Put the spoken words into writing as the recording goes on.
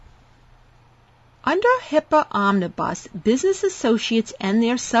Under HIPAA Omnibus, business associates and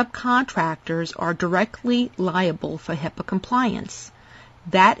their subcontractors are directly liable for HIPAA compliance.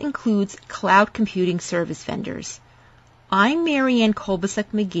 That includes cloud computing service vendors. I'm Mary Ann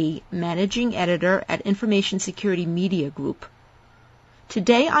Kolbasuk-McGee, Managing Editor at Information Security Media Group.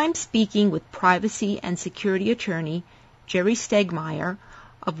 Today I'm speaking with Privacy and Security Attorney Jerry Stegmeyer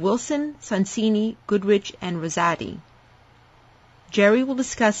of Wilson, Sonsini, Goodrich, and Rosati. Jerry will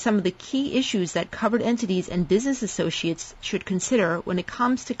discuss some of the key issues that covered entities and business associates should consider when it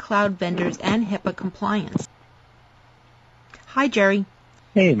comes to cloud vendors and HIPAA compliance. Hi, Jerry.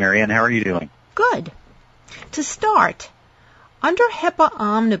 Hey, Marianne. How are you doing? Good. To start, under HIPAA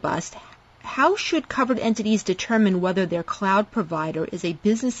Omnibus, how should covered entities determine whether their cloud provider is a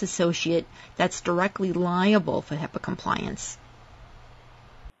business associate that's directly liable for HIPAA compliance?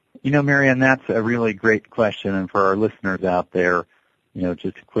 You know, Marianne, that's a really great question. And for our listeners out there,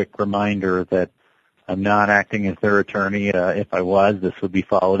 just a quick reminder that I'm not acting as their attorney. If I was, this would be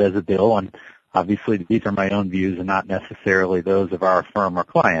followed as a bill. And obviously, these are my own views and not necessarily those of our firm or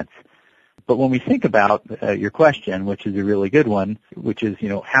clients. But when we think about your question, which is a really good one, which is,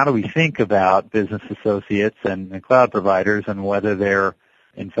 how do we think about business associates and cloud providers and whether they're,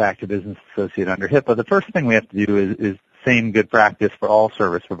 in fact, a business associate under HIPAA, the first thing we have to do is same good practice for all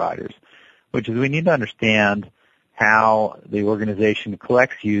service providers, which is we need to understand how the organization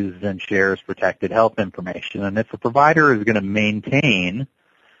collects, uses, and shares protected health information. And if a provider is going to maintain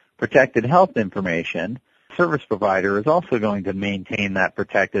protected health information, service provider is also going to maintain that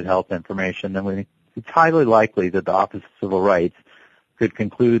protected health information, then it's highly likely that the Office of Civil Rights could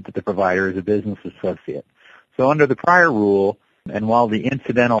conclude that the provider is a business associate. So under the prior rule, and while the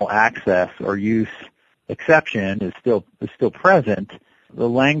incidental access or use exception is still present, the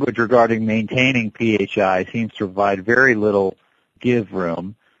language regarding maintaining PHI seems to provide very little give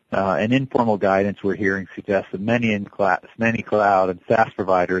room. And informal guidance we're hearing suggests that many cloud and SaaS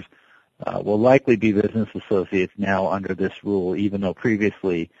providers will likely be business associates now under this rule, even though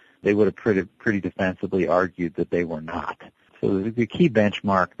previously they would have pretty defensively argued that they were not. So the key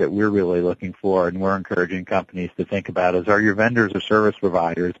benchmark that we're really looking for and we're encouraging companies to think about is, are your vendors or service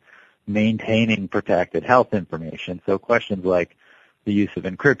providers maintaining protected health information? So questions like the use of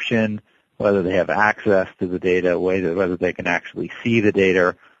encryption, whether they have access to the data, whether they can actually see the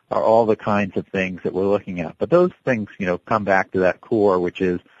data, are all the kinds of things that we're looking at. But those things, come back to that core, which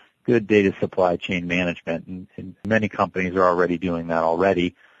is good data supply chain management. And many companies are already doing that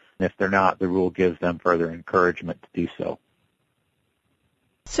already. And if they're not, the rule gives them further encouragement to do so.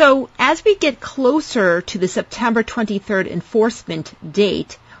 So as we get closer to the September 23rd enforcement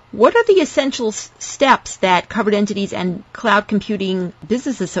date, what are the essential steps that covered entities and cloud computing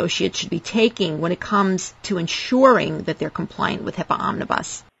business associates should be taking when it comes to ensuring that they're compliant with HIPAA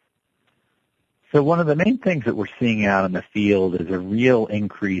Omnibus? So one of the main things that we're seeing out in the field is a real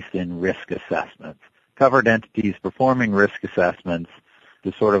increase in risk assessments. Covered entities performing risk assessments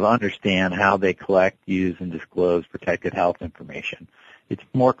to sort of understand how they collect, use, and disclose protected health information. It's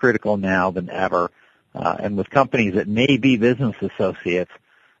more critical now than ever. And with companies that may be business associates,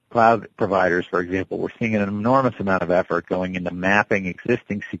 cloud providers, for example, we're seeing an enormous amount of effort going into mapping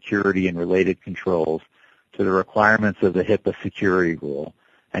existing security and related controls to the requirements of the HIPAA security rule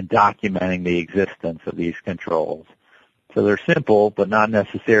and documenting the existence of these controls. So they're simple but not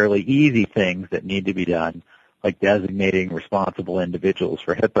necessarily easy things that need to be done, like designating responsible individuals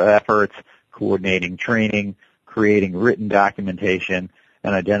for HIPAA efforts, coordinating training, creating written documentation,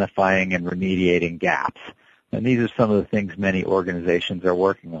 and identifying and remediating gaps. And these are some of the things many organizations are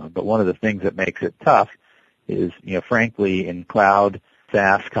working on. But one of the things that makes it tough is, frankly, in cloud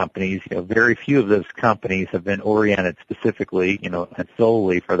SaaS companies, very few of those companies have been oriented specifically, and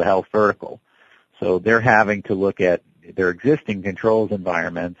solely for the health vertical. So they're having to look at their existing controls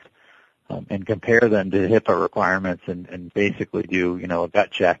environments and compare them to HIPAA requirements and basically do, a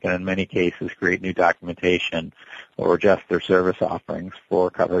gut check and in many cases create new documentation or adjust their service offerings for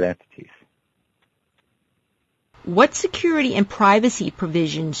covered entities. What security and privacy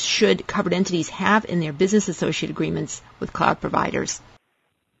provisions should covered entities have in their business associate agreements with cloud providers?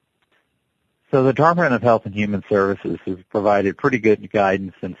 So the Department of Health and Human Services has provided pretty good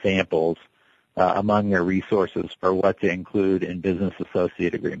guidance and samples among their resources for what to include in business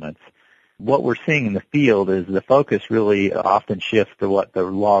associate agreements. What we're seeing in the field is the focus really often shifts to what the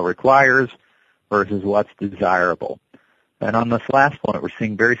law requires versus what's desirable. And on this last point, we're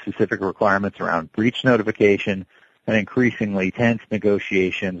seeing very specific requirements around breach notification and increasingly tense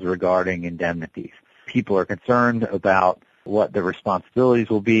negotiations regarding indemnities. People are concerned about what the responsibilities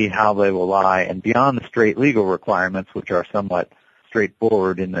will be, how they will lie, and beyond the straight legal requirements, which are somewhat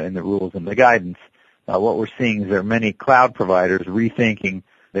straightforward in the rules and the guidance, what we're seeing is there are many cloud providers rethinking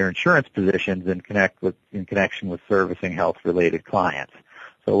their insurance positions in connection with servicing health-related clients.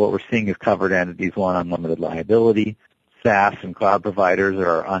 So what we're seeing is covered entities want unlimited liability. SaaS and cloud providers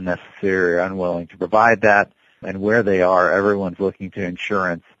are unnecessary or unwilling to provide that. And where they are, everyone's looking to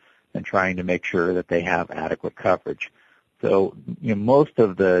insurance and trying to make sure that they have adequate coverage. So most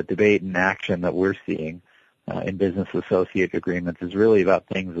of the debate and action that we're seeing in business associate agreements is really about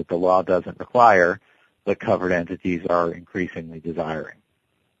things that the law doesn't require, but covered entities are increasingly desiring.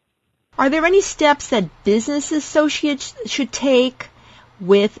 Are there any steps that business associates should take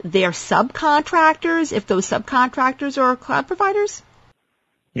with their subcontractors if those subcontractors are cloud providers?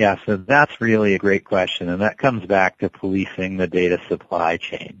 Yeah, so that's really a great question, and that comes back to policing the data supply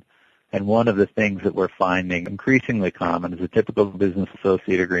chain. And one of the things that we're finding increasingly common is a typical business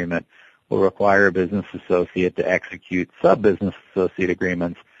associate agreement will require a business associate to execute sub-business associate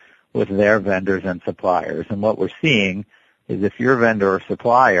agreements with their vendors and suppliers. And what we're seeing is if you're a vendor or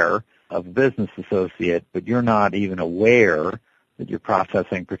supplier of a business associate, but you're not even aware that you're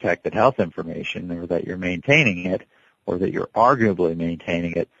processing protected health information or that you're maintaining it or that you're arguably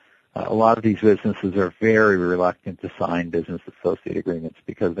maintaining it, a lot of these businesses are very reluctant to sign business associate agreements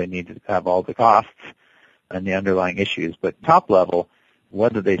because they need to have all the costs and the underlying issues. But top level,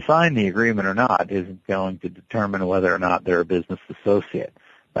 whether they sign the agreement or not isn't going to determine whether or not they're a business associate.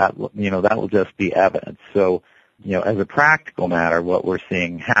 That will just be evidence. So, as a practical matter, what we're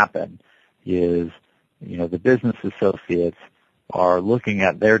seeing happen is, the business associates are looking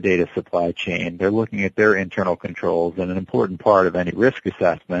at their data supply chain. They're looking at their internal controls, and an important part of any risk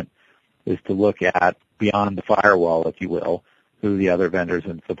assessment is to look at beyond the firewall, if you will, who the other vendors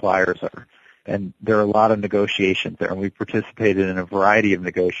and suppliers are. And there are a lot of negotiations there, and we've participated in a variety of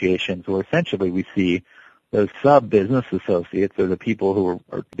negotiations where essentially we see those sub-business associates, or the people who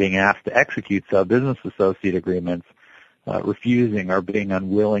are being asked to execute sub-business associate agreements, refusing or being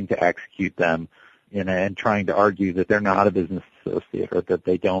unwilling to execute them and trying to argue that they're not a business associate or that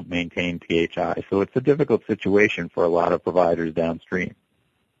they don't maintain PHI. So it's a difficult situation for a lot of providers downstream.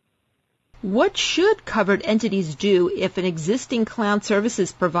 What should covered entities do if an existing cloud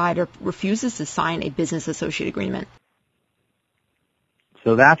services provider refuses to sign a business associate agreement?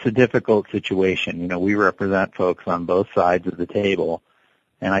 So that's a difficult situation. We represent folks on both sides of the table.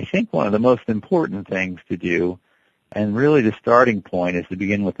 And I think one of the most important things to do, and really the starting point, is to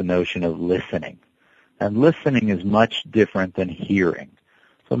begin with the notion of listening. And listening is much different than hearing.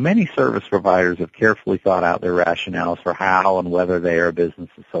 So many service providers have carefully thought out their rationales for how and whether they are a business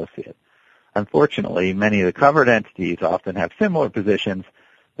associate. Unfortunately, many of the covered entities often have similar positions,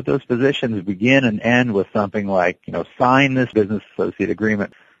 but those positions begin and end with something like, sign this business associate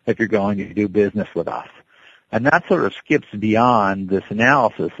agreement if you're going to do business with us. And that sort of skips beyond this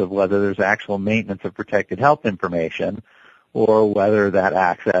analysis of whether there's actual maintenance of protected health information or whether that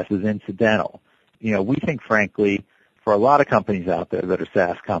access is incidental. We think, frankly, for a lot of companies out there that are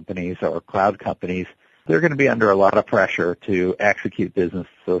SaaS companies or cloud companies, they're going to be under a lot of pressure to execute business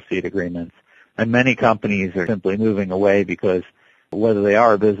associate agreements. And many companies are simply moving away because whether they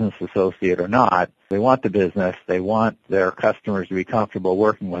are a business associate or not, they want the business, they want their customers to be comfortable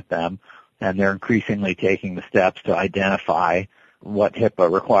working with them, and they're increasingly taking the steps to identify what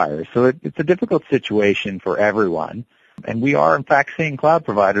HIPAA requires. So it's a difficult situation for everyone. And we are, in fact, seeing cloud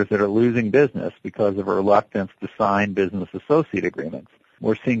providers that are losing business because of a reluctance to sign business associate agreements.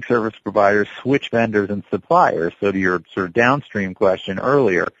 We're seeing service providers switch vendors and suppliers. So to your sort of downstream question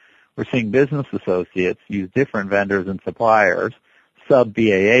earlier, we're seeing business associates use different vendors and suppliers,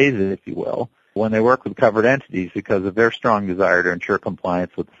 sub-BAAs, if you will, when they work with covered entities because of their strong desire to ensure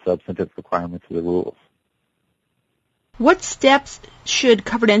compliance with the substantive requirements of the rules. What steps should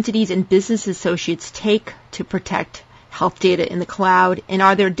covered entities and business associates take to protect health data in the cloud? And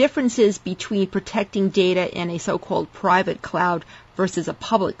are there differences between protecting data in a so-called private cloud versus a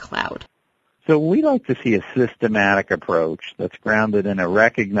public cloud? So we like to see a systematic approach that's grounded in a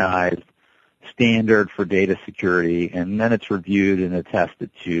recognized standard for data security, and then it's reviewed and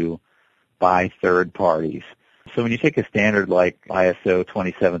attested to by third parties. So when you take a standard like ISO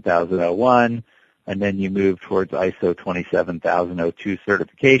 27001, and then you move towards ISO 27002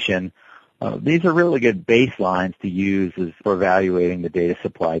 certification, these are really good baselines to use for evaluating the data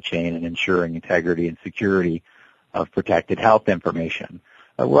supply chain and ensuring integrity and security of protected health information.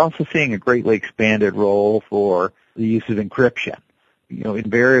 We're also seeing a greatly expanded role for the use of encryption.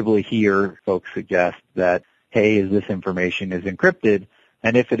 Invariably here, folks suggest that, hey, is this information is encrypted?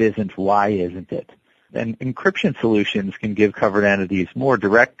 And if it isn't, why isn't it? And encryption solutions can give covered entities more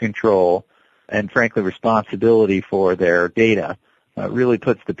direct control and, frankly, responsibility for their data. It really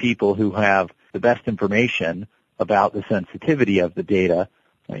puts the people who have the best information about the sensitivity of the data,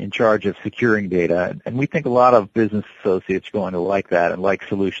 in charge of securing data. And we think a lot of business associates are going to like that and like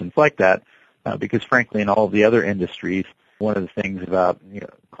solutions like that because, frankly, in all of the other industries, one of the things about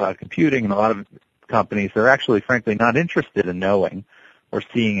cloud computing and a lot of companies, they're actually, frankly, not interested in knowing or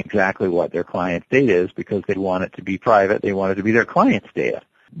seeing exactly what their client's data is because they want it to be private. They want it to be their client's data.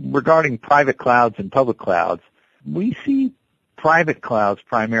 Regarding private clouds and public clouds, we see private clouds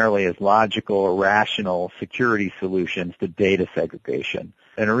primarily as logical or rational security solutions to data segregation.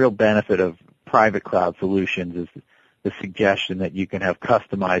 And a real benefit of private cloud solutions is the suggestion that you can have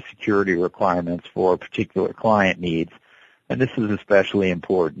customized security requirements for particular client needs. And this is especially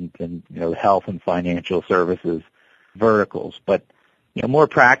important in health and financial services verticals. But more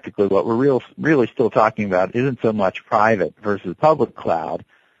practically, what we're really still talking about isn't so much private versus public cloud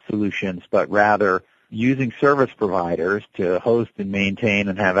solutions, but rather using service providers to host and maintain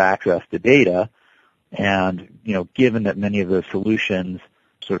and have access to data. And, given that many of those solutions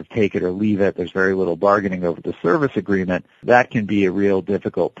sort of take it or leave it, there's very little bargaining over the service agreement, that can be a real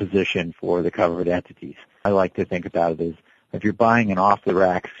difficult position for the covered entities. I like to think about it as if you're buying an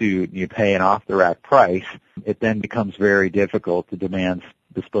off-the-rack suit and you pay an off-the-rack price, it then becomes very difficult to demand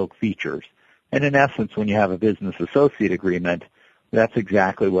bespoke features. And in essence, when you have a business associate agreement, that's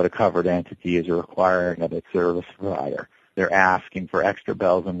exactly what a covered entity is requiring of its service provider. They're asking for extra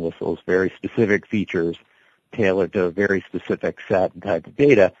bells and whistles, very specific features tailored to a very specific set and type of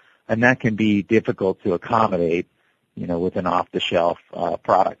data, and that can be difficult to accommodate, with an off-the-shelf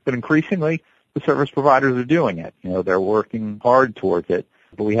product. But increasingly, the service providers are doing it. They're working hard towards it.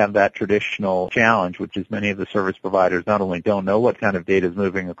 But we have that traditional challenge, which is many of the service providers not only don't know what kind of data is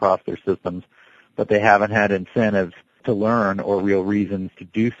moving across their systems, but they haven't had incentives to learn or real reasons to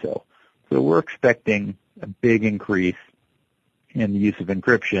do so. So we're expecting a big increase in the use of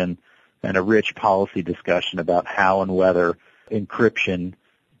encryption and a rich policy discussion about how and whether encryption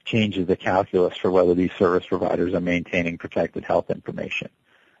changes the calculus for whether these service providers are maintaining protected health information.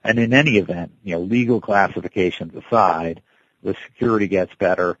 And in any event, legal classifications aside, the security gets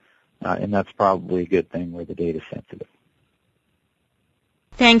better, and that's probably a good thing where the data is sensitive.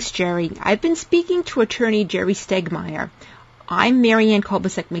 Thanks, Jerry. I've been speaking to attorney Jerry Stegmaier. I'm Marianne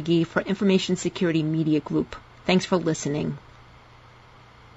Kolbasek-McGee for Information Security Media Group. Thanks for listening.